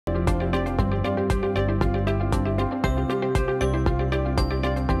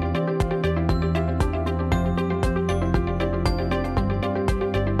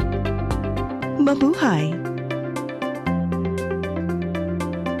mabuhay.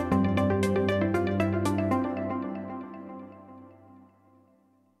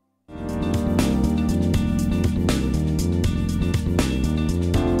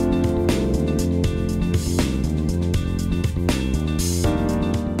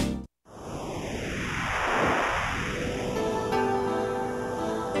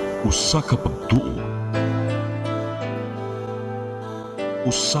 Usa ka pagtuo,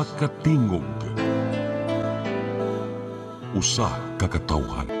 usa ka tingog, usa ka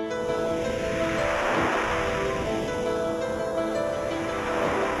katawhan.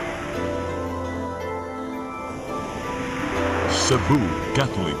 Cebu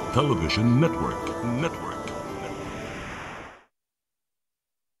Catholic Television Network.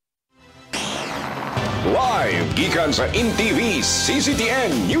 Live gikan sa NTV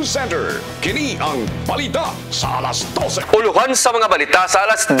CCTN News Center. Kini ang balita sa alas 12. Uluhan sa mga balita sa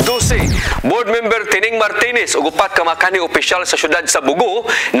alas 12. Board Member Tining Martinez ug upat ka makani opisyal sa syudad sa Bugo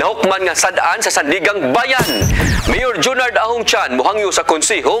nahukman nga sadaan sa Sandigang Bayan. Mayor Junard Ahong Chan muhangyo sa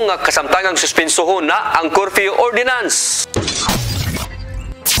konseho nga kasamtangang suspensohon na ang curfew ordinance.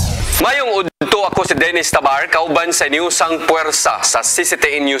 Mayong udto ako si Dennis Tabar, kauban sa Newsang Puwersa sa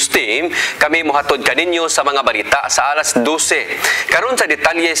CCTN News Team. Kami mohatod kaninyo sa mga balita sa alas 12. Karon sa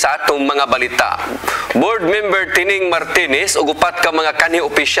detalye sa atong mga balita. Board Member Tining Martinez ug upat ka mga kanhi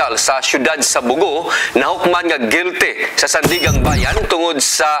opisyal sa syudad sa Bugo nahukman nga guilty sa Sandigang Bayan tungod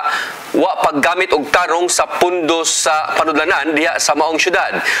sa wa paggamit og tarong sa pundo sa panudlanan diha sa maong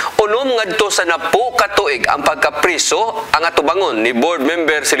syudad. Unom ngadto sa napo ka tuig ang pagkapriso ang atubangon ni Board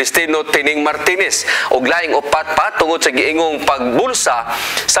Member Celestino Tining Martinez og laing upat pa tungod sa giingong pagbulsa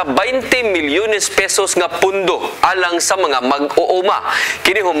sa 20 milyones pesos nga pundo alang sa mga mag-uuma.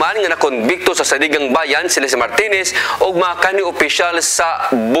 Kini human nga nakonbikto sa Sandigang Bayan sila si Martinez og mga kanhi opisyal sa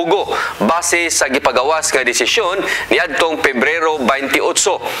Bugo base sa gipagawas nga desisyon niadtong Pebrero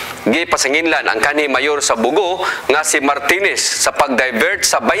 28. Gipasanginlan ang kanhi mayor sa Bugo nga si Martinez sa pag-divert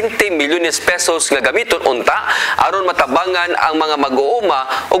sa 20 milyones pesos nga gamiton unta aron matabangan ang mga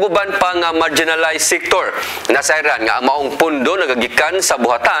mag-uuma ug uban pa nga marginalized sector. Nasayran nga ang maong pundo nagagikan sa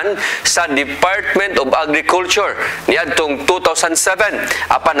buhatan sa Department of Agriculture niadtong 2007.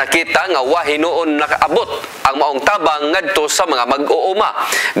 Apan nakita nga wa hinuon nakaabot ang maong tabang ngadto sa mga mag-uuma.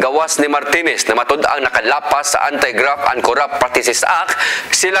 Gawas ni Martinez na matud ang nakalapas sa Anti-Graft and Corrupt Practices Act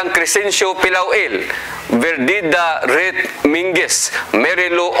silang Crescencio Pilauel, Verdida Ret Minguez,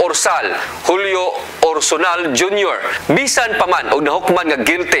 Merilo Orsal, Julio Orsonal Jr. Bisan pa man og nahukman nga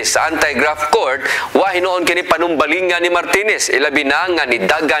guilty sa Anti-Graft Court, wa hinuon kini panumbalingan ni Martinez, ilabi na nga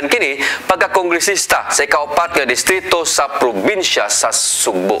nidagan kini pagka-kongresista sa ikaupat nga distrito sa probinsya sa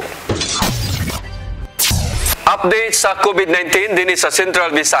Sugbo. Update sa COVID-19 dinhi sa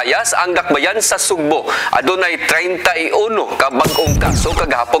Central Visayas, ang dakbayan sa Sugbo adunay 31 ka bag-ong kaso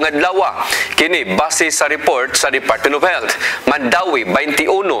kagahapon adlaw. Kini base sa report sa Department of Health. Mandawi 21,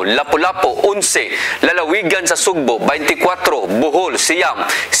 Lapu-Lapu 11, Lalawigan sa Sugbo 24, Bohol, Siam,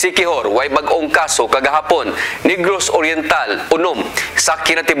 Siquijor way bag-ong kaso kagahapon. Negros Oriental 6, sa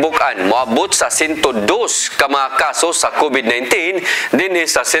kinatibukan moabot sa 102 ka mga kaso sa COVID-19 dinhi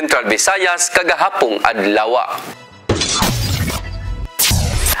sa Central Visayas kagahapong adlaw.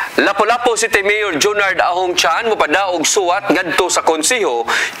 Lapu-Lapu City Mayor Junard Ahong Chan mopadaog suwat ngadto sa konseho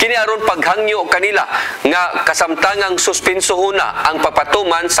kini aron paghangyo kanila nga kasamtangang suspensohon na ang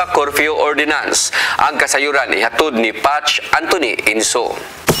papatuman sa curfew ordinance. Ang kasayuran ihatod ni Patch Anthony Inso.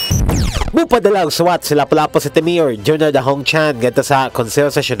 Mupadala og suwat si Lapu-Lapu City Mayor Junard Ahong Chan ngadto sa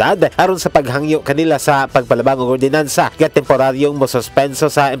konseho sa syudad aron sa paghangyo kanila sa pagpalabang og ordinansa nga temporaryong mosuspenso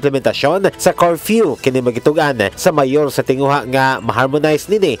sa implementasyon sa curfew kini magitugan sa mayor sa tinguha nga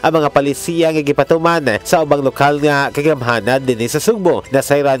ma-harmonize nini ang mga palisiya nga gipatuman sa ubang lokal nga kagamhanan dinhi sa Sugbo.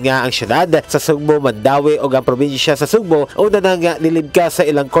 Nasayran nga ang syudad sa Sugbo, Mandawi ug ang probinsya sa Sugbo una na nga nilibka sa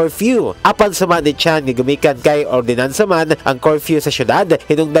ilang curfew. Apan sama ni Chan nga gumikan kay ordinansa man ang curfew sa syudad,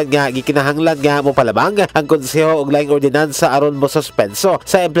 hinungdan nga gikinahanglan nga mopalabang ang konseho og laing ordinansa aron mo suspenso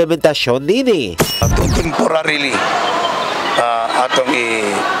sa implementasyon nini. Temporarily atong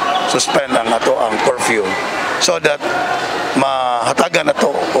i-suspend ang ato ang curfew so that mahatagan nato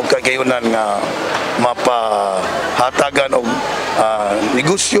og kagayunan nga mapahatagan og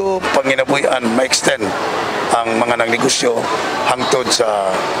negosyo panginabuhian ma-extend ang mga nagnegosyo hangtod sa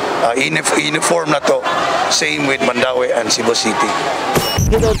uniform nato, same with Mandawi and Cebu City.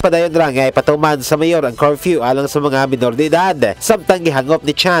 Ginoon pa dayon ra nga ipatuman sa mayor ang curfew alang sa mga minor de edad. Samtang gihangop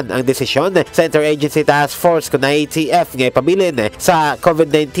ni Chan ang desisyon sa Interagency Task Force kun ATF nga ipabilin sa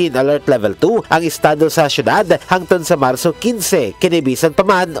COVID-19 Alert Level 2 ang estado sa syudad hangtod sa Marso 15. Kinibisan pa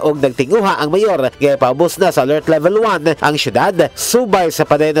man og nagtinguha ang mayor nga ipaubos na sa Alert Level 1 ang syudad subay sa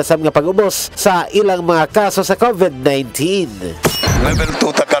padenasam nga pag-ubos sa ilang mga kaso sa COVID-19. Level 2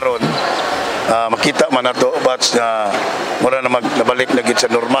 ta karon, makita man nato batch na mura na nabalik na gid sa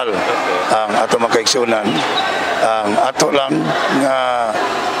normal ang ato mga kaigsunan. Ang ato lang nga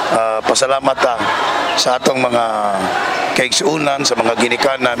pasalamat ta sa atong mga kaigsunan, sa mga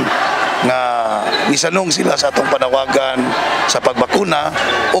ginikanan nga gisanong sila sa atong panawagan sa pagbakuna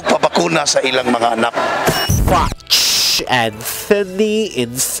o pabakuna sa ilang mga anak. Watch Anthony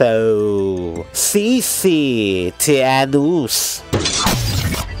Inso, Sisi Tianus.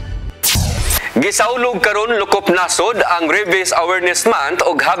 Gisaulog karon lukop nasod ang Rabies Awareness Month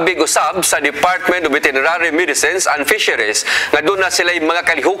og habig usab sa Department of Veterinary Medicines and Fisheries nga doon na sila'y mga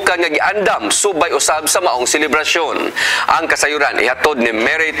kalihukan nga giandam subay usab sa maong selebrasyon. Ang kasayuran ihatod ni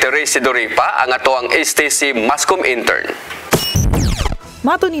Mary Teresa Doripa ang ato ang STC Mascom Intern.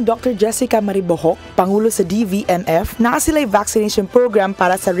 Mato ni Dr. Jessica Maribohok, Pangulo sa DVMF, na sila'y vaccination program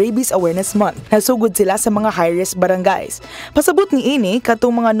para sa Rabies Awareness Month. Nasugod sila sa mga high-risk barangays. Pasabot ni ini,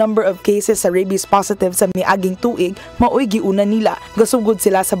 katong mga number of cases sa rabies positive sa miaging tuig, maoy giuna nila. Gasugod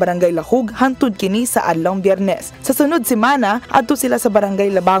sila sa Barangay Lahug, hantud kini sa adlawng Biyernes. Sa sunod semana, adto sila sa Barangay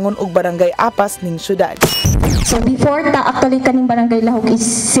Labangon ug Barangay Apas ning syudad. So before ta actually kaning Barangay Lahog is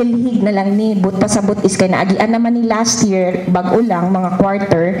silhig na lang ni but pasabot is kay naagian naman ni last year bag-o lang mga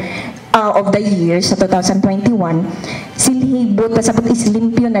quarter of the year sa 2021 silhig but pasabot is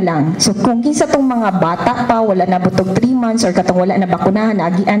limpyo na lang. So kung kinsa tong mga bata pa wala na butog 3 months or katong wala na bakunahan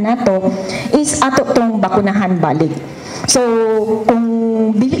naagian nato is ato tong bakunahan balik. So kung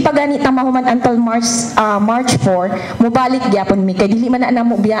dili pa gani ta mahuman until March 4 mobalik gyapon mi kay dili man na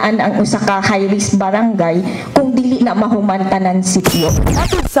namo biyaan ang usa ka high risk barangay kung dili na mahuman tanan sitio.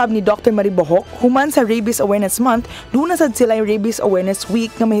 Atod sab ni Dr. Maribohok, human sa Rabies Awareness Month, duna sad sila yung Rabies Awareness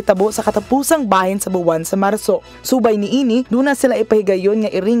Week nga mahitabo sa katapusang bahin sa buwan sa Marso. Subay ni ini, duna sila ipahigayon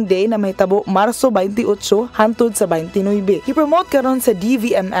nga iring day na mahitabo Marso 28 hantod sa 29. I-promote karon sa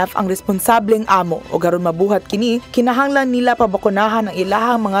DVMF ang responsableng amo o garon mabuhat kini, kinahanglan nila pabakunahan ang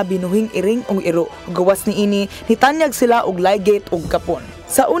ilahang mga binuhing iring ug iro. Gawas ni ini, nitanyag sila og ligate ug kapon.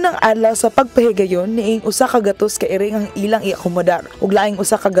 Sa unang adlaw sa pagpahigayon, niing usa ka gatos ka iring ang ilang iakomodar ug laing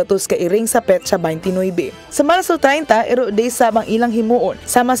usa ka gatos ka iring sa petsa 29. Sa Marso 30, iro day sabang ilang himuon.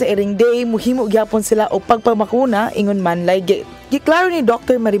 Sama sa iring day, muhimo gyapon sila og pagpamakuna ingon man ligate. Giklaro ni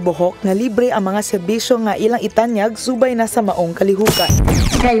Dr. Maribohok na libre ang mga serbisyo nga ilang itanyag subay na sa maong kalihukan.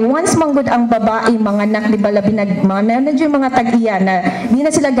 Kay once manggod ang babae mga anak di bala manager mga tag-iya na di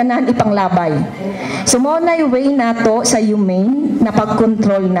na sila ganahan ipanglabay. So mo na yung way nato sa humane na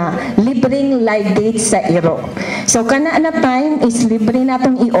pag-control na libreng ligate sa iro. So kana na time is libre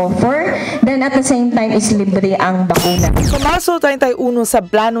natong i-offer, then at the same time is libre ang bakuna. Sa Marso 31 sa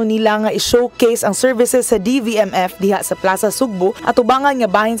plano nila nga i-showcase ang services sa DVMF diha sa Plaza Sugbo at ubangan nga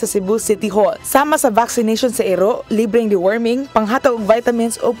bahin sa Cebu City Hall. Sama sa vaccination sa iro, libreng deworming, panghatag og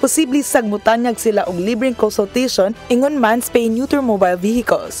vitamins o posibleng sagmutanyag sila og libreng consultation ingon man spay-neuter mobile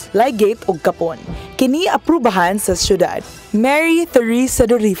vehicles, ligate ug kapon. Kini aprubahan sa syudad. Mary Teresa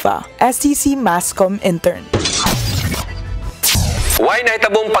Dorifa, STC Mascom Intern. Way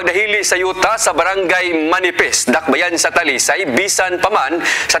nahitabong pagdahili sa yuta sa Barangay Manipis, Dakbayan sa Talisay, bisan paman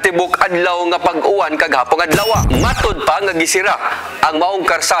sa tibok adlaw nga pag-uwan kaghapong adlaw. Matod pa nga gisira ang maong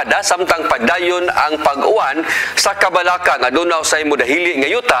karsada samtang padayon ang pag-uwan sa Kabalaka nga doon sa mudahili nga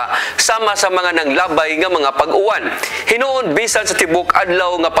yuta sama sa mga nanglabay nga mga pag-uwan. Hinuon bisan sa tibok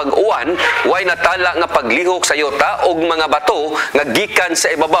adlaw nga pag-uwan, way natala nga paglihok sa yuta og mga bato nga gikan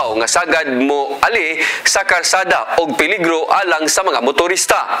sa ibabaw nga sagad mo ali sa karsada og peligro alang sa mga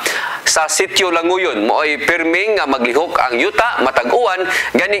motorista. Sa sitio Languyon mo'y pirming nga maglihok ang yuta matag-uwan,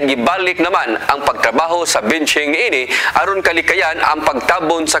 gani gibalik naman ang pagtrabaho sa benching niini aron kalikayan ang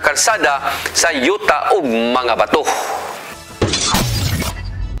pagtabon sa karsada sa yuta ug mga bato.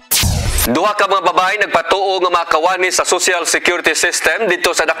 Duha ka mga babae nagpatuo nga makawani sa Social Security System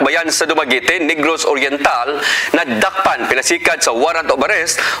dito sa Dakbayan sa Dumaguete, Negros Oriental, nadakpan pinasikad sa warrant of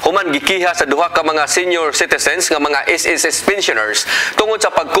arrest human gikiha sa duha ka mga senior citizens nga mga SSS pensioners tungod sa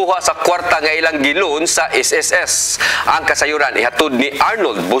pagkuha sa kwarta nga ilang giloan sa SSS. Ang kasayuran ihatod ni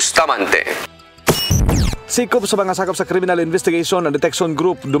Arnold Bustamante. Sikop sa mga sakop sa Criminal Investigation and Detection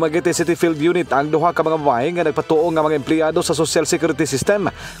Group, Dumaguete City Field Unit ang duha ka mga babae nga nagpatuo nga mga empleyado sa Social Security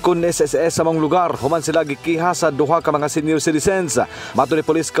System kun SSS sa mga lugar. Human sila gikiha sa duha ka mga senior citizens. Mato ni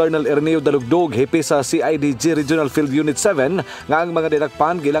Police Colonel Erneo Dalugdog, hepe sa CIDG Regional Field Unit 7, nga ang mga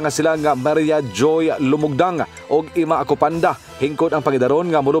dinakpan gilangan sila nga Maria Joy Lumugdang og Ima Akopanda. Hingkod ang pangidaron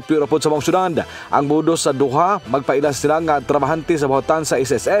nga mulupyo rapod sa mga syudad. Ang mudos sa duha, magpailas sila nga trabahante sa buhatan sa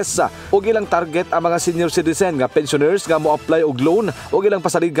SSS ug ilang target ang mga senior citizen nga pensioners nga mo-apply og loan ug ilang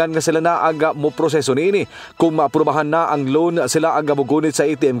pasaligan nga sila na aga mo proseso niini. Kung maaprubahan na ang loan, sila aga mogunit sa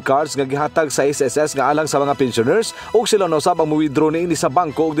ATM cards nga gihatag sa SSS nga alang sa mga pensioners ug sila na usab ang mo-withdraw niini sa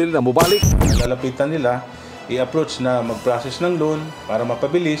bangko ug dili na mobalik. Lalapitan nila i-approach na mag-process ng loan para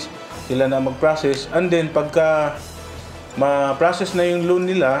mapabilis sila na mag-process, and then pagka ma-process na yung loan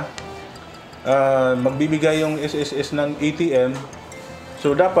nila, magbibigay yung SSS ng ATM.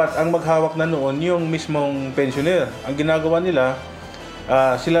 So dapat ang maghawak na noon yung mismong pensioner. Ang ginagawa nila,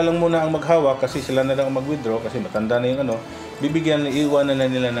 sila lang muna ang maghawak kasi sila na lang ang mag-withdraw kasi matanda na yung bibigyan, iiwanan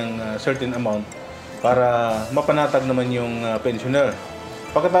na nila ng certain amount para mapanatag naman yung pensioner.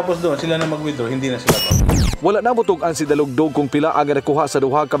 Pagkatapos doon, sila na mag-withdraw, hindi na sila Wala na mutugan si Dalugdog kung pila ang nakuha sa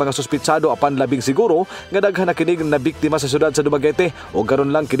duha ka mga suspitsado apan labing siguro nga daghan na kining na biktima sa syudad sa Dumaguete o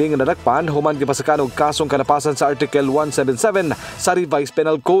karon lang kining nadakpan human gipasakan og kasong kalapasan sa Article 177 sa Revised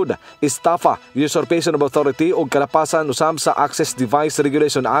Penal Code, estafa, usurpation of authority o kalapasan usab sa Access Device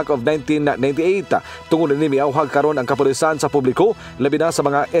Regulation Act of 1998. Tungod ni miawhag karon ang kapulisan sa publiko labi na sa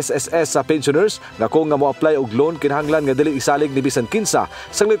mga SSS sa pensioners nga kung nga mo-apply og loan kinahanglan nga dili isalig ni bisan kinsa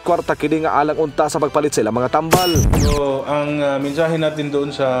sanglit kwarta kini nga alang unta sa pagpalit sila mga tambal. So, ang mensahe natin doon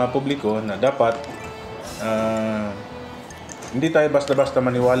sa publiko na dapat hindi tayo basta-basta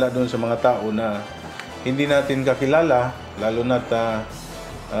maniwala doon sa mga tao na hindi natin kakilala, lalo na't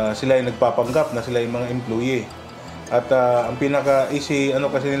sila ay nagpapanggap na sila ay mga employee. At ang pinaka-easy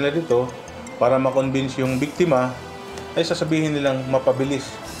kasi nila dito para ma-convince yung biktima ay sasabihin nilang mapabilis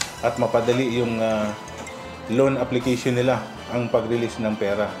at mapadali yung loan application nila, ang pag-release ng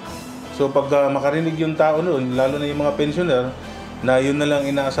pera. So pag makarinig yung tao noon, lalo na yung mga pensioner, na yun na lang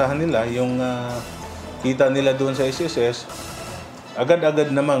inaasahan nila, yung kita nila doon sa SSS,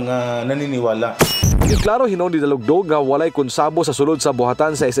 agad-agad namang naniniwala. Klaro hinon ni Dalugdog nga walay konsabo sa sulod sa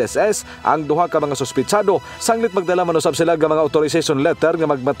buhatan sa SSS ang duha ka mga suspitsado, sanglit magdala man usab sila nga mga authorization letter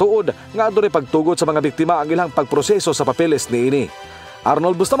nga magmatuod nga adunay pagtugot sa mga biktima ang ilang pagproseso sa papeles niini.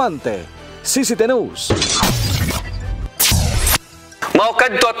 Arnold Bustamante, CCT News.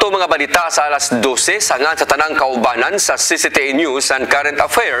 Maukad to ato mga balita sa alas 12 sangan sa tanang kaubanan sa CCTV News and Current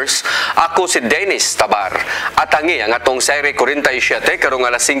Affairs. Ako si Dennis Tabar. At ang atong Serie 47 karong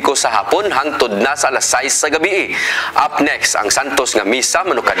alas 5 sa hapon hangtod na sa alas 6 sa gabi. Up next ang Santos nga misa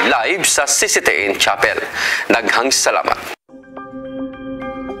manukad live sa CCTV Chapel. Daghang salamat.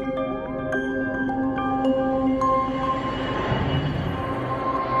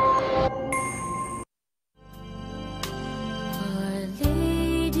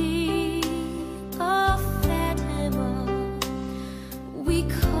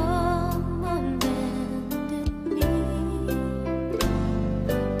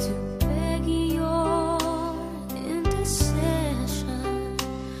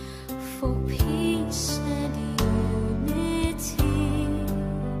 For peace and unity.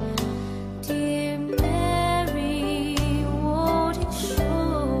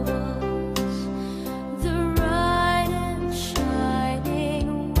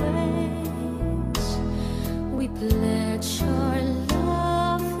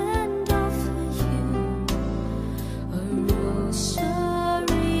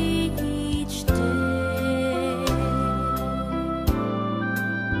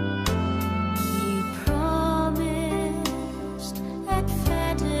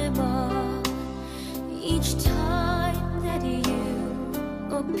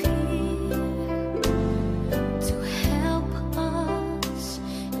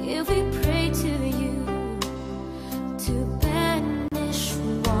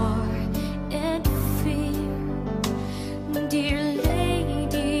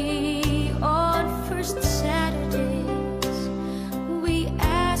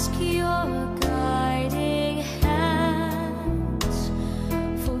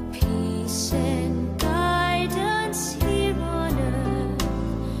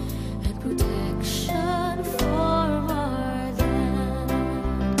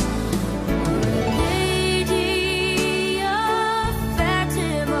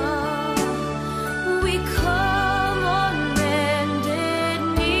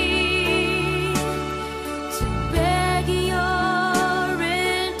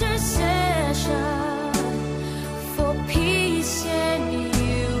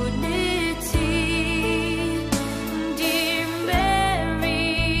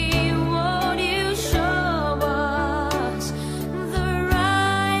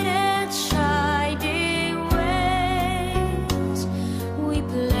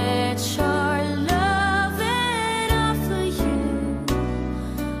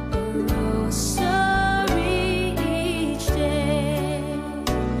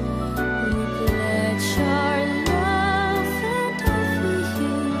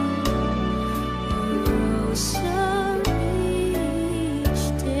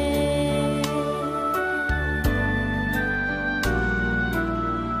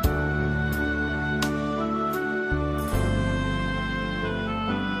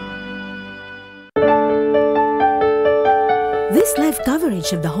 This live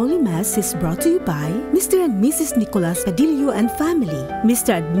coverage of the Holy Mass is brought to you by Mr. and Mrs. Nicolas Padillo and family,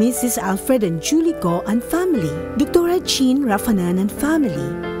 Mr. and Mrs. Alfred and Julie Go and family, Dr. Chin Rafanan and family,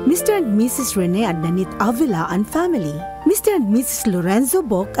 Mr. and Mrs. Rene Adnanit Avila and family, Mr. and Mrs. Lorenzo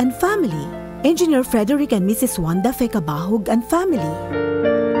Bok and family, Engineer Frederick and Mrs. Wanda Fekabahog and family.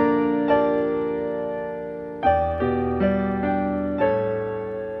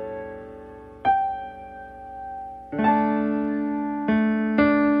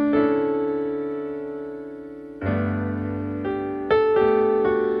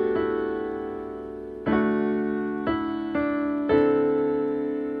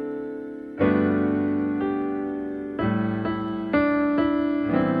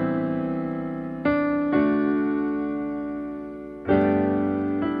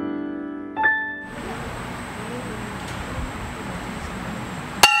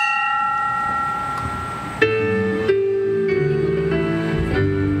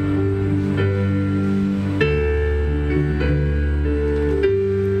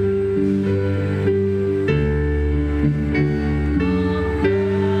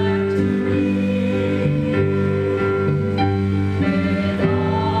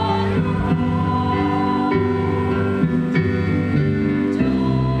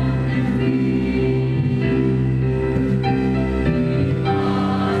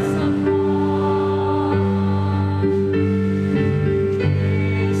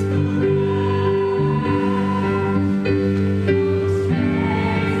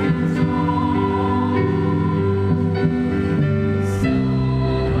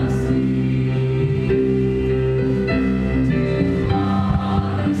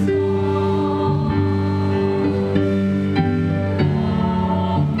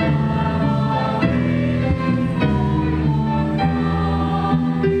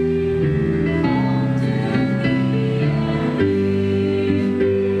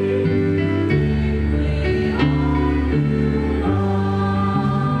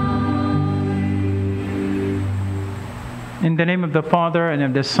 In the name of the Father, and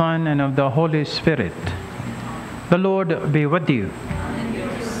of the Son, and of the Holy Spirit. The Lord be with you.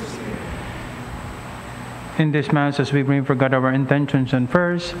 In this Mass, as we bring for God our intentions and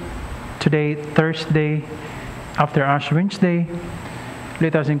prayers, today, Thursday, after Ash Wednesday,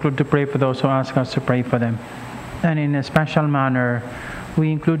 let us include to pray for those who ask us to pray for them. And in a special manner,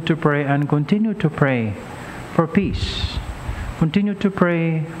 we include to pray and continue to pray for peace. Continue to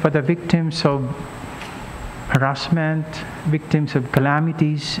pray for the victims of harassment, victims of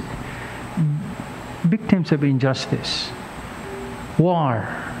calamities, victims of injustice, war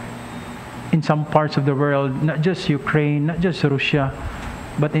in some parts of the world, not just Ukraine, not just Russia,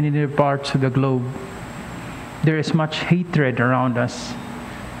 but in other parts of the globe. There is much hatred around us.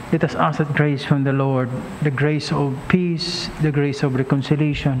 Let us ask that grace from the Lord, the grace of peace, the grace of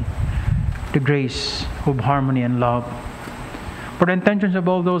reconciliation, the grace of harmony and love. For the intentions of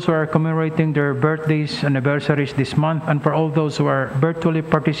all those who are commemorating their birthdays, anniversaries this month, and for all those who are virtually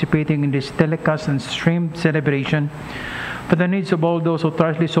participating in this telecast and streamed celebration, for the needs of all those who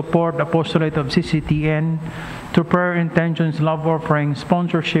tirelessly support the apostolate of CCTN, to prayer intentions, love offerings,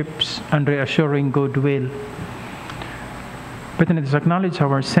 sponsorships, and reassuring goodwill. But let us acknowledge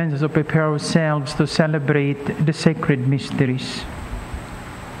our sins as we prepare ourselves to celebrate the sacred mysteries.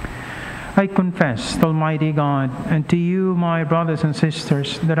 I confess to Almighty God and to you, my brothers and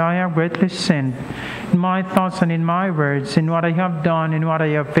sisters, that I have greatly sinned in my thoughts and in my words, in what I have done and what I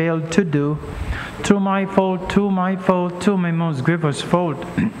have failed to do, through my fault, my most grievous fault.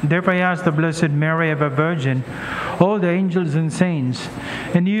 Therefore I ask the Blessed Mary, ever Virgin, all the angels and saints,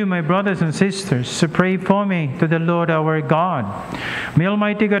 and you, my brothers and sisters, to pray for me to the Lord our God. May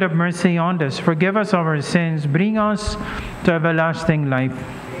Almighty God have mercy on us, forgive us our sins, bring us to everlasting life.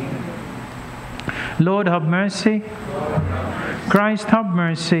 Lord, have mercy. Christ, have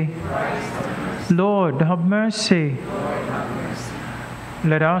mercy. Lord, have mercy.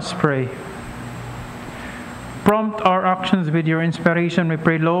 Let us pray. Prompt our actions with your inspiration, we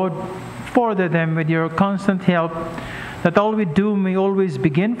pray, Lord. Further them with your constant help, that all we do may always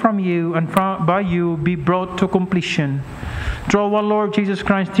begin from you and by you be brought to completion. Through our Lord Jesus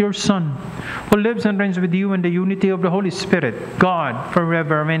Christ, your Son, who lives and reigns with you in the unity of the Holy Spirit, God,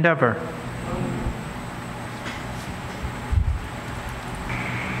 forever and ever.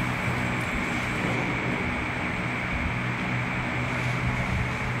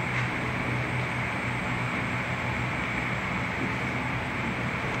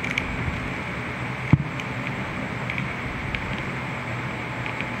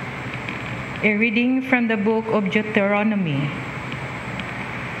 A reading from the book of Deuteronomy.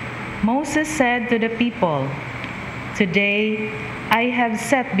 Moses said to the people, Today I have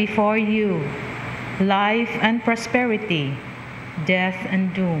set before you life and prosperity, death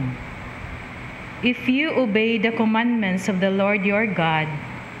and doom. If you obey the commandments of the Lord your God,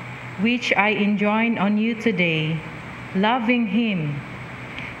 which I enjoin on you today, loving him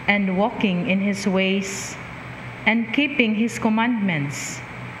and walking in his ways and keeping his commandments,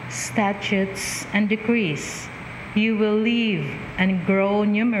 statutes, and decrees, you will live and grow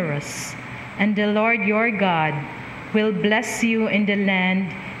numerous, and the Lord your God will bless you in the land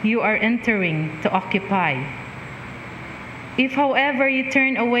you are entering to occupy. If, however, you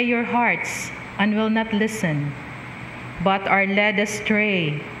turn away your hearts and will not listen, but are led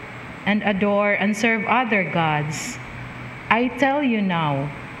astray and adore and serve other gods, I tell you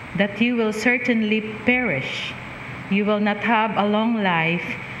now that you will certainly perish. You will not have a long life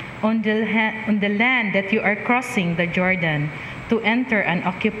on the land that you are crossing the Jordan to enter and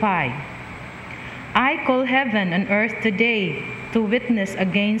occupy. I call heaven and earth today to witness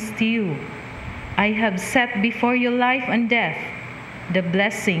against you. I have set before you life and death, the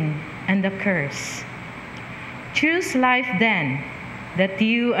blessing and the curse. Choose life then, that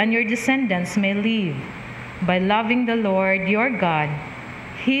you and your descendants may live, by loving the Lord your God,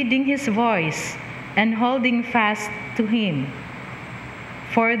 heeding his voice, and holding fast to him.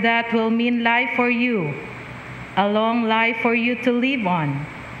 For that will mean life for you, a long life for you to live on,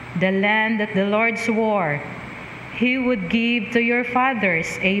 the land that the Lord swore he would give to your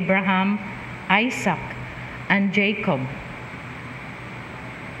fathers Abraham, Isaac, and Jacob.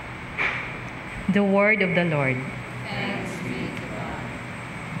 The word of the Lord. Thanks be to God.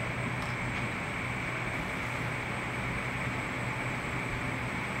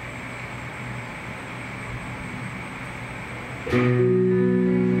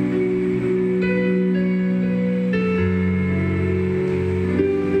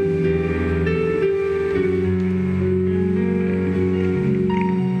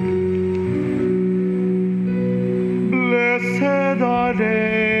 Blessed are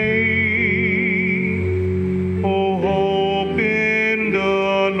they who hope in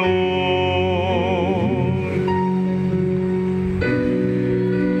the Lord.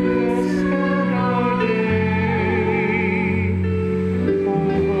 Blessed are they who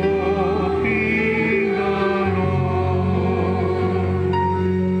hope in the Lord.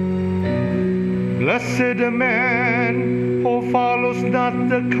 Blessed the man who follows not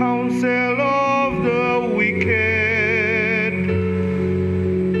the counsel of the wicked,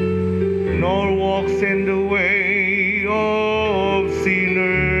 nor walks in the way of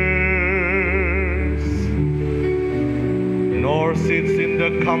sinners, nor sits in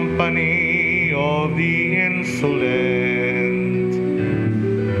the company of the insolent,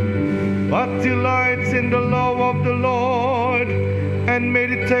 but delights in the law of the Lord, and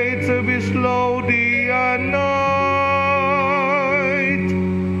meditates of his law day and night.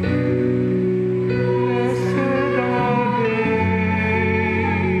 Blessed are they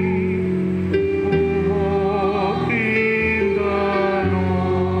who hope in the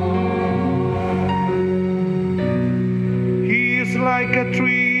Lord. He is like a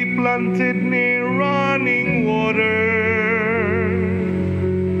tree planted near running water,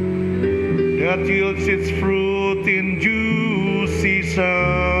 that yields its fruit in due season,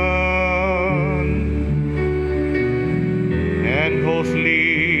 and whose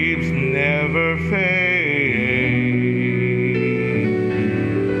leaves never fade.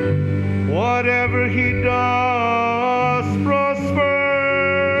 Whatever he does prospers.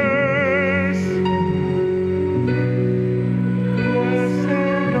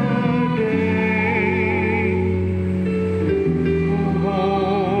 Blessed are they who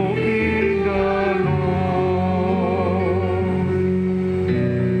hope in the Lord.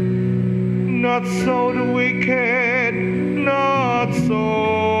 Not so the wicked, not so.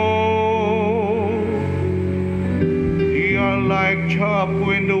 They are like chaff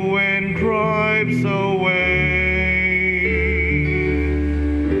when the wind drives away.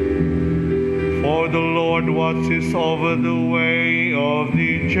 For the Lord watches over the way of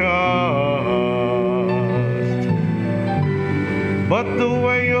the just, but the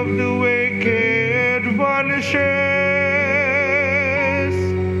way of the wicked vanishes.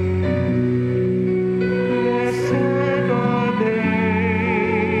 Blessed are they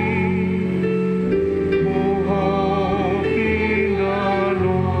who hope in the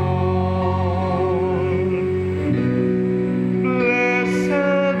Lord.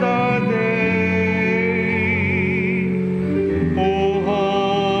 Blessed are they who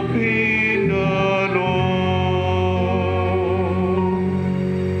hope in the Lord.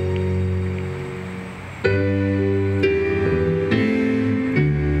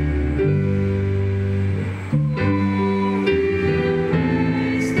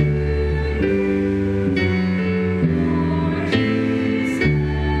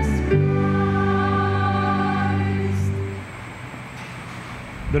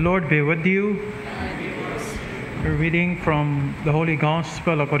 The Lord be with you. A reading from the Holy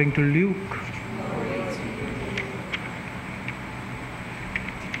Gospel according to Luke.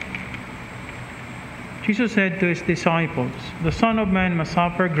 Jesus said to his disciples, "The Son of Man must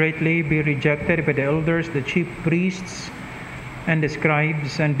suffer greatly, be rejected by the elders, the chief priests, and the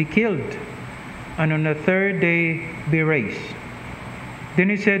scribes, and be killed, and on the third day be raised." Then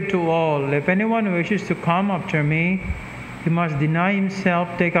he said to all, "If anyone wishes to come after me, he must deny himself,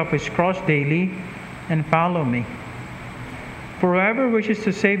 take up his cross daily, and follow me. For whoever wishes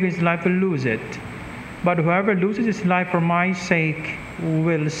to save his life will lose it, but whoever loses his life for my sake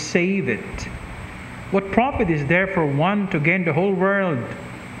will save it. What profit is there for one to gain the whole world,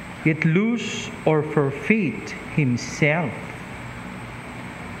 yet lose or forfeit himself?"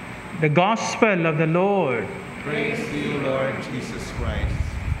 The Gospel of the Lord. Praise to you, Lord Jesus Christ.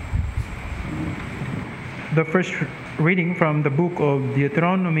 The first reading from the book of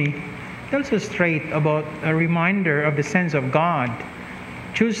Deuteronomy tells us straight about a reminder of the sense of God.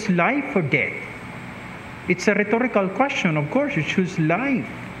 Choose life or death. It's a rhetorical question. Of course, you choose life.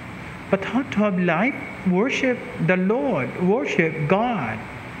 But how to have life? Worship the Lord. Worship God.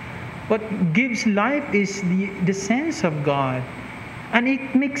 What gives life is the sense of God. And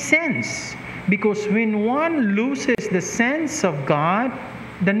it makes sense. Because when one loses the sense of God,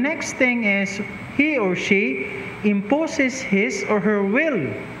 the next thing is he or she imposes his or her will.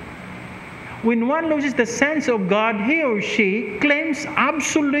 When one loses the sense of God, he or she claims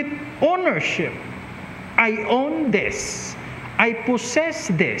absolute ownership. I own this. I possess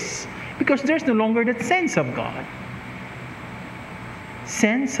this. Because there's no longer that sense of God.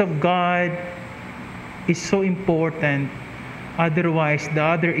 Sense of God is so important. Otherwise, the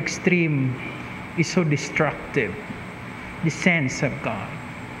other extreme is so destructive. The sense of God.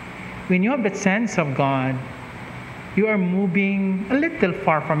 When you have that sense of God, you are moving a little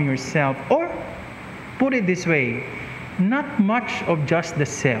far from yourself. Or, put it this way, not much of just the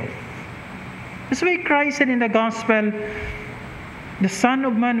self. That's why Christ said in the Gospel, the Son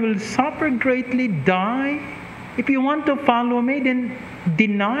of Man will suffer greatly, die. If you want to follow me, then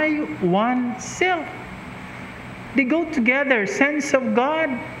deny oneself. They go together, sense of God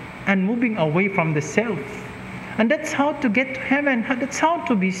and moving away from the self. And that's how to get to heaven. That's how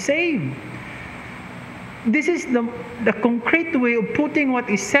to be saved. This is the concrete way of putting what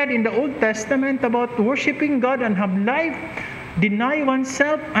is said in the Old Testament about worshiping God and have life, deny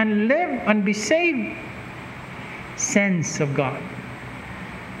oneself and live and be saved. Sense of God.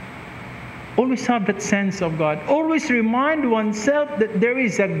 Always have that sense of God. Always remind oneself that there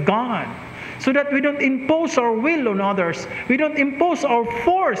is a God, so that we don't impose our will on others. We don't impose our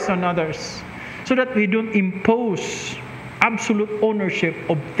force on others. So that we don't impose absolute ownership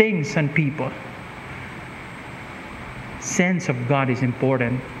of things and people. Sense of God is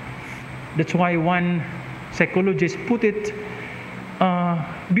important. That's why one psychologist put it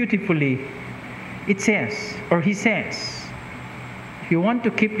beautifully. It says, or he says, if you want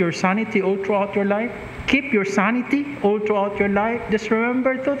to keep your sanity all throughout your life, keep your sanity all throughout your life, just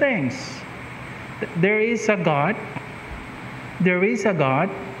remember two things. There is a God. There is a God.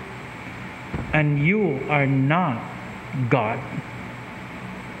 And you are not God.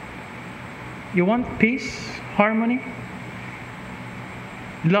 You want peace, harmony,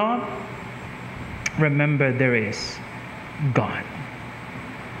 love? Remember there is God.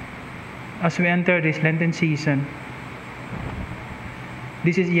 As we enter this Lenten season,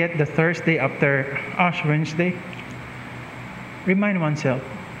 this is yet the Thursday after Ash Wednesday. Remind oneself,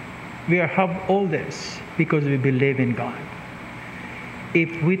 we have all this because we believe in God.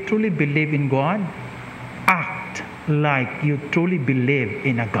 If we truly believe in God, act like you truly believe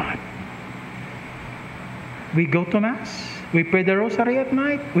in a God. We go to Mass. We pray the Rosary at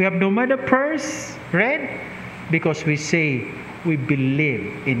night. We have no matter prayers read because we say we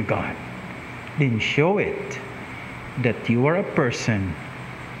believe in God. Then show it that you are a person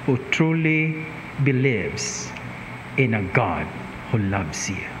who truly believes in a God who loves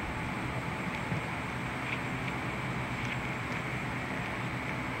you.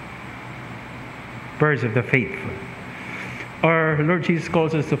 Prayers of the faithful. Our Lord Jesus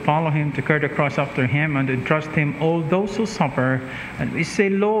calls us to follow Him, to carry the cross after Him, and to trust Him all those who suffer. And we say,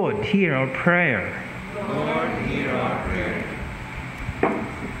 Lord, hear our prayer. Lord, hear our prayer.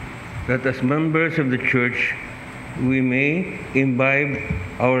 That as members of the Church, we may imbibe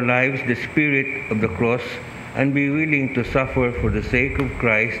our lives the spirit of the cross and be willing to suffer for the sake of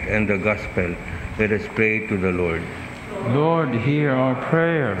Christ and the gospel. Let us pray to the Lord. Lord, hear our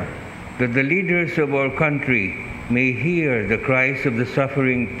prayer. That the leaders of our country may hear the cries of the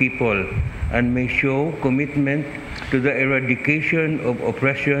suffering people and may show commitment to the eradication of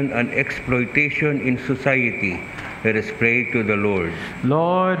oppression and exploitation in society. Let us pray to the Lord.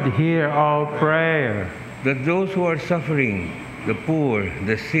 Lord, hear our prayer. That those who are suffering, the poor,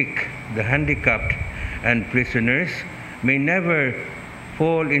 the sick, the handicapped, and prisoners may never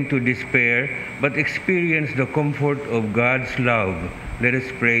fall into despair, but experience the comfort of God's love. Let us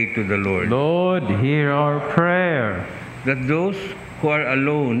pray to the Lord. Lord, hear our prayer. That those who are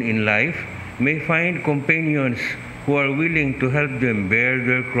alone in life may find companions who are willing to help them bear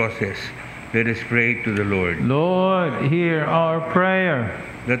their crosses. Let us pray to the Lord. Lord, hear our prayer.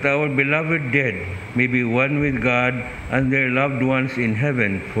 That our beloved dead may be one with God and their loved ones in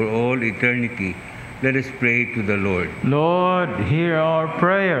heaven for all eternity. Let us pray to the Lord. Lord, hear our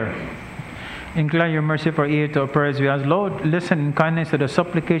prayer. Incline your merciful ear to our prayers. We ask, Lord, listen in kindness to the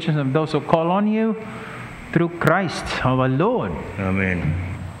supplications of those who call on you through Christ our Lord. Amen.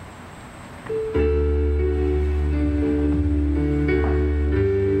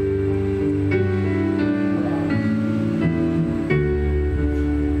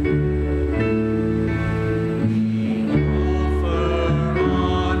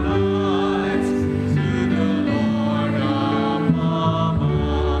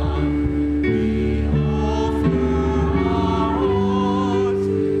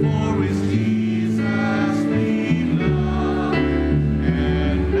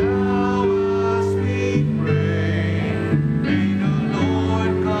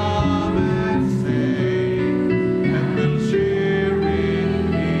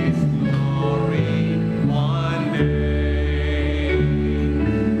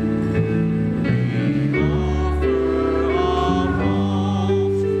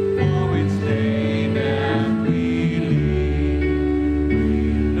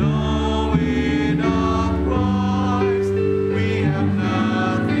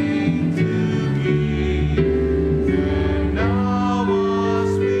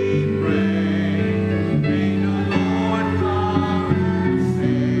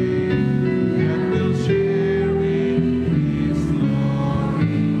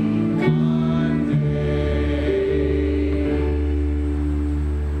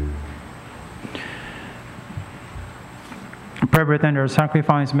 Everything our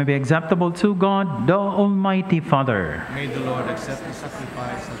sacrifice may be acceptable to God, the Almighty Father. May the Lord accept the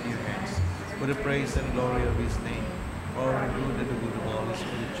sacrifice of your hands for the praise and glory of his name, for our good and the good of all his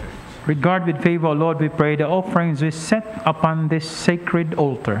holy church. Regard with favor, O Lord, we pray, the offerings we set upon this sacred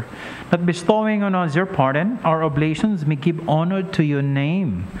altar, that bestowing on us your pardon, our oblations may give honor to your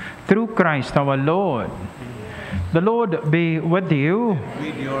name, through Christ our Lord. The Lord be with you.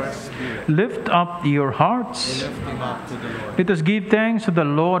 With your spirit. Lift up your hearts. We lift them up to the Lord. Let us give thanks to the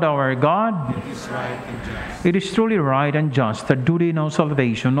Lord our God. It is right and just. It is truly right and just, a duty in our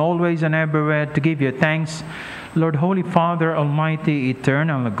salvation, always and everywhere to give you thanks, Lord, Holy Father, Almighty,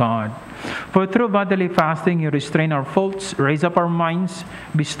 Eternal God. For through bodily fasting you restrain our faults, raise up our minds,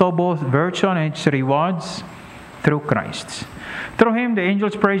 bestow both virtue and its rewards through Christ. Through him the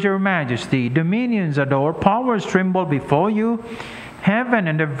angels praise your majesty, dominions adore, powers tremble before you, heaven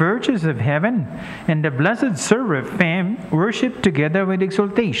and the virtues of heaven and the blessed seraphim worship together with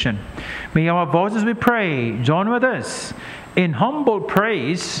exultation. May our voices, we pray, join with us in humble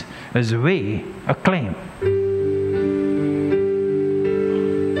praise as we acclaim.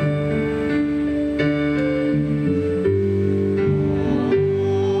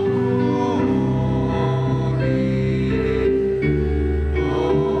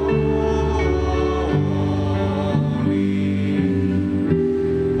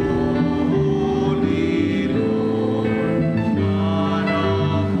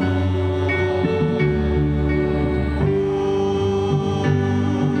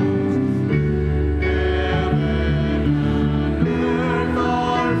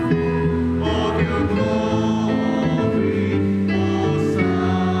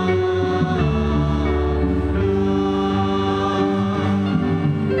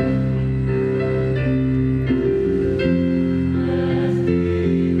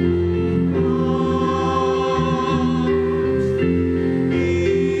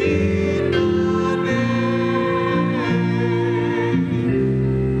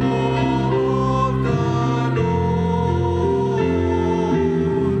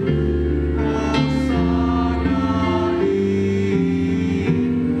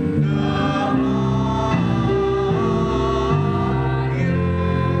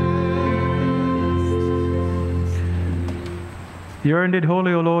 You are indeed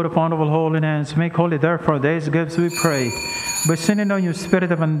holy, O Lord, fount of all holiness. Make holy, therefore, these gifts, we pray, by sending down your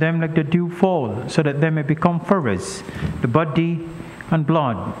Spirit upon them like the dew fall, so that they may become for us the body and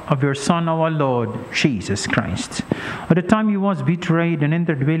blood of your Son, our Lord, Jesus Christ. At the time he was betrayed and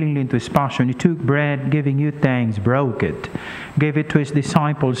entered willingly into his passion, he took bread, giving you thanks, broke it, gave it to his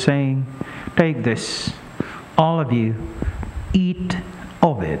disciples, saying, "Take this, all of you, eat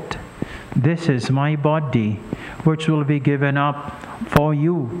of it. This is my body, which will be given up for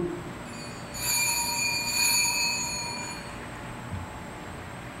you."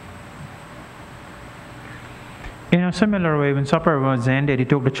 In a similar way, when supper was ended, he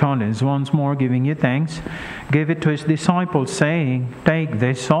took the chalice, once more giving you thanks, gave it to his disciples, saying, "Take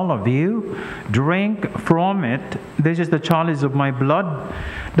this, all of you, drink from it. This is the chalice of my blood,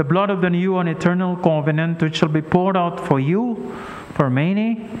 the blood of the new and eternal covenant, which shall be poured out for you, for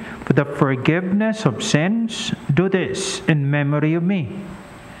many, for the forgiveness of sins. Do this in memory of me."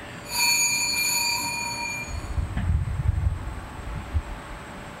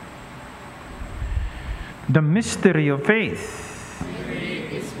 The mystery of faith. We eat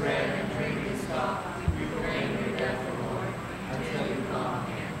this bread and drink this cup, we proclaim your death, O Lord, until you come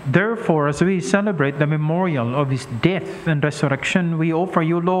again. Therefore, as we celebrate the memorial of his death and resurrection, we offer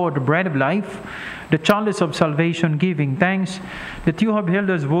you, Lord, the bread of life, the chalice of salvation, giving thanks that you have held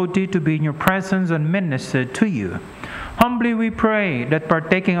us worthy to be in your presence and ministered to you. Humbly we pray that,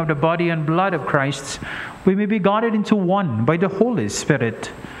 partaking of the body and blood of Christ, we may be gathered into one by the Holy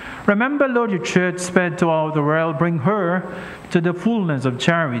Spirit. Remember, Lord, your church spread throughout the world. Bring her to the fullness of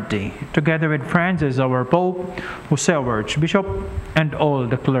charity, together with Francis, our Pope, Jose, our Archbishop, and all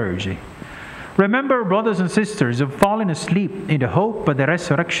the clergy. Remember, brothers and sisters who have fallen asleep in the hope of the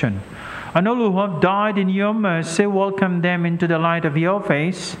resurrection, and all who have died in your mercy, welcome them into the light of your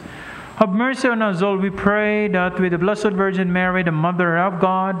face. Have mercy on us all, we pray, that with the Blessed Virgin Mary, the Mother of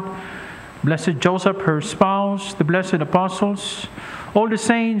God, Blessed Joseph, her spouse, the blessed apostles, all the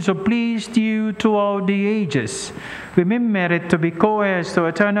saints who pleased you throughout the ages, we may merit to be co-heirs to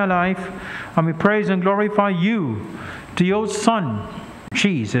eternal life, and we praise and glorify you to your Son,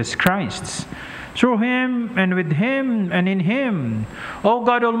 Jesus Christ. Through him, and with him, and in him, O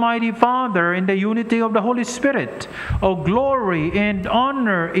God Almighty Father, in the unity of the Holy Spirit, all glory and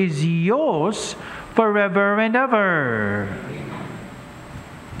honor is yours forever and ever.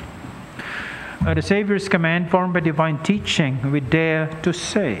 At the Savior's command, formed by divine teaching, we dare to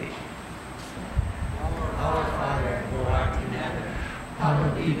say, Our Father, who art in heaven,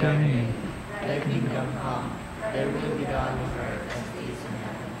 hallowed be thy name. Thy kingdom come, thy will be done on earth as it is in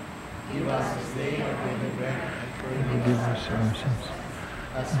heaven. Give us this day our daily bread, and forgive us our sins,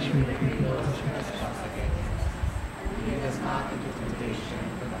 as we forgive those who trespass against us. Lead us not into temptation,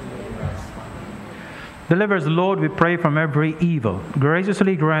 but deliver us from evil. Deliver us, Lord, we pray, from every evil.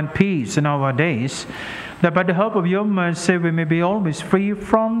 Graciously grant peace in our days, that by the help of your mercy we may be always free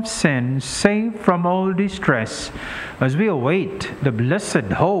from sin, safe from all distress, as we await the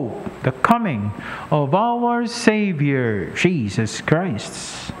blessed hope, the coming of our Savior, Jesus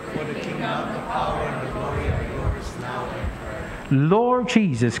Christ. For the kingdom, the power, and the glory are yours, now and forever. Lord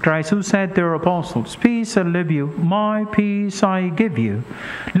Jesus Christ, who said to your apostles, "Peace I leave you, my peace I give you,"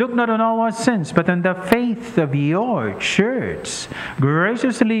 look not on our sins, but on the faith of your church.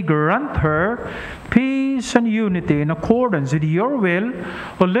 Graciously grant her peace and unity in accordance with your will,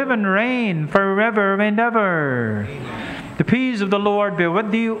 who live and reign forever and ever. Amen. The peace of the Lord be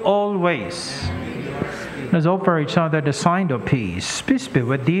with you always. Let's offer each other the sign of peace. Peace be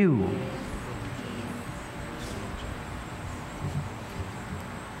with you.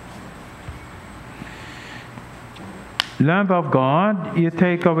 Lamb of God, you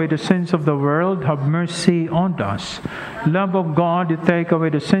take away the sins of the world, have mercy on us. Lamb of God, you take away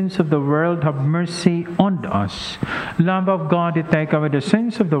the sins of the world, have mercy on us. Lamb of God, you take away the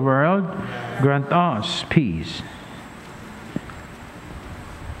sins of the world, grant us peace.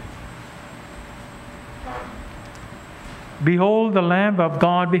 Behold the Lamb of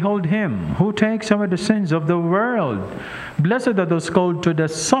God, behold him who takes away the sins of the world. Blessed are those called to the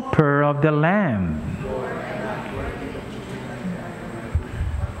supper of the Lamb.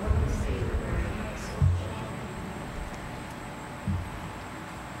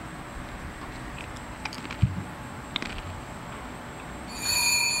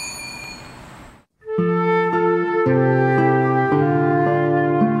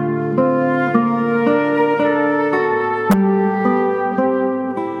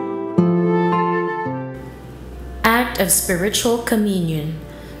 Of spiritual communion.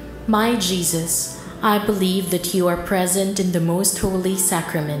 My Jesus, I believe that you are present in the most holy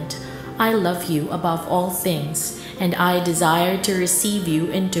sacrament. I love you above all things, and I desire to receive you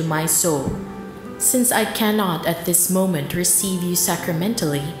into my soul. Since I cannot at this moment receive you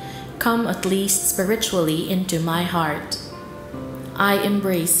sacramentally, come at least spiritually into my heart. I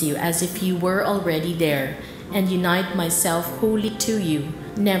embrace you as if you were already there, and unite myself wholly to you.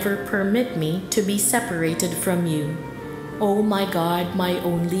 Never permit me to be separated from you. O my God, my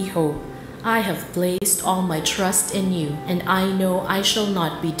only hope, I have placed all my trust in you, and I know I shall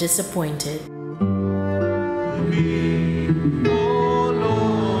not be disappointed.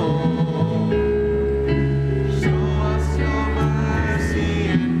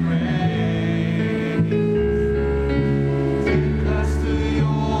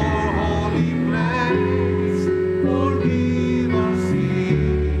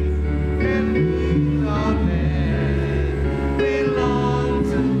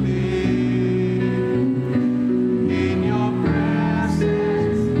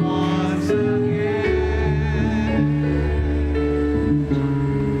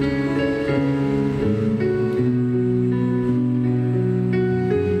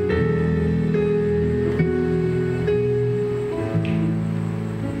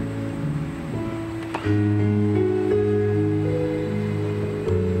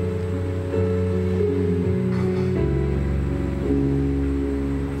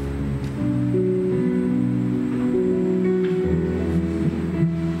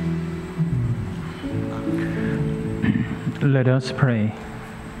 Let us pray.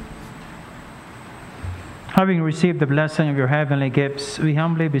 Having received the blessing of your heavenly gifts, we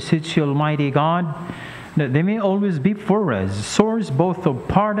humbly beseech you, Almighty God, that they may always be for us source both of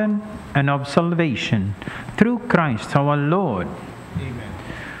pardon and of salvation, through Christ our Lord. Amen.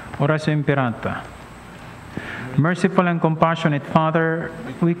 Oración Imperata. Merciful and compassionate Father,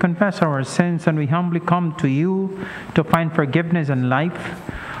 we confess our sins and we humbly come to you to find forgiveness and life.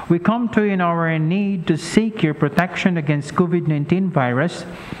 We come to you in our need to seek your protection against COVID-19 virus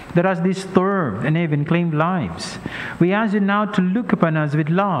that has disturbed and even claimed lives. We ask you now to look upon us with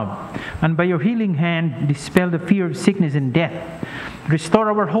love, and by your healing hand, dispel the fear of sickness and death. Restore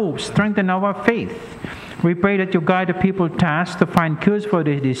our hope, strengthen our faith. We pray that you guide the people tasked to find cures for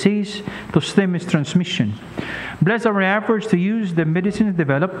this disease, to stem its transmission. Bless our efforts to use the medicines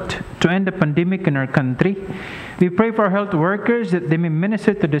developed to end the pandemic in our country. We pray for health workers that they may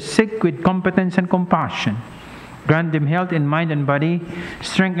minister to the sick with competence and compassion. Grant them health in mind and body,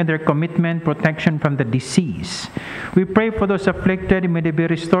 strengthen their commitment, protection from the disease. We pray for those afflicted, may they be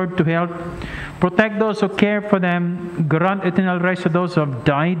restored to health. Protect those who care for them. Grant eternal rest to those who have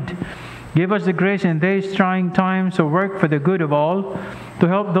died. Give us the grace in these trying times to work for the good of all, to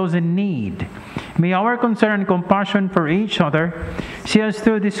help those in need. May our concern and compassion for each other see us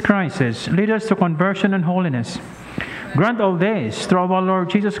through this crisis. Lead us to conversion and holiness. Grant all this through our Lord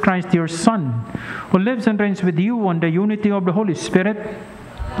Jesus Christ, your Son, who lives and reigns with you in the unity of the Holy Spirit,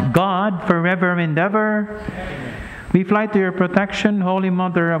 God, forever and ever. Amen. We fly to your protection, Holy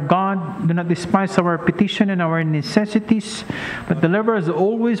Mother of God. Do not despise our petition and our necessities, but deliver us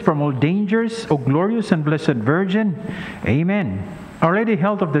always from all dangers, O glorious and blessed Virgin. Amen. Our Lady,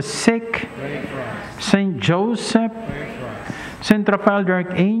 health of the sick, Saint Joseph, Saint Raphael the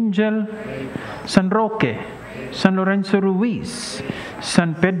Archangel, San Roque, San Lorenzo Ruiz,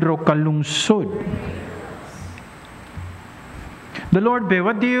 San Pedro Calungsod. The Lord be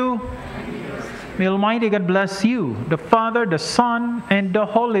with you. May Almighty God bless you, the Father, the Son, and the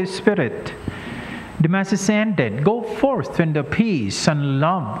Holy Spirit. The Mass is ended. Go forth in the peace and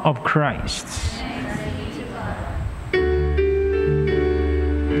love of Christ.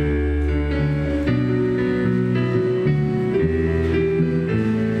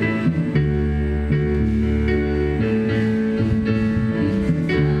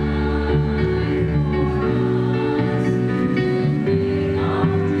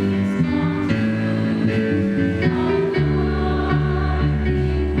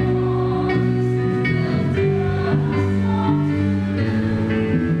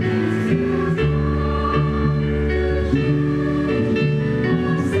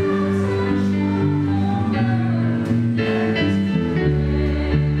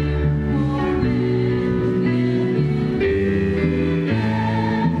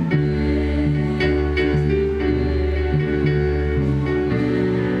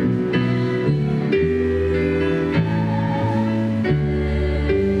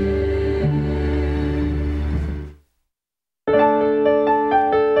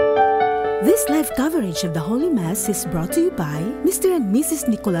 This live coverage of the Holy Mass is brought to you by Mr. and Mrs.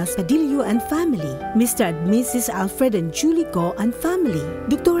 Nicolas Padillo and family, Mr. and Mrs. Alfred and Julie Go and family,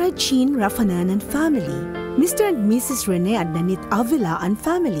 Dr. Jean Rafanan and family, Mr. and Mrs. Rene Adnanit Avila and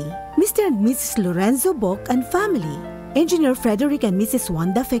family, Mr. and Mrs. Lorenzo Boc and family, Engineer Frederick and Mrs.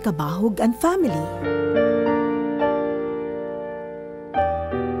 Wanda Fecabahug and family.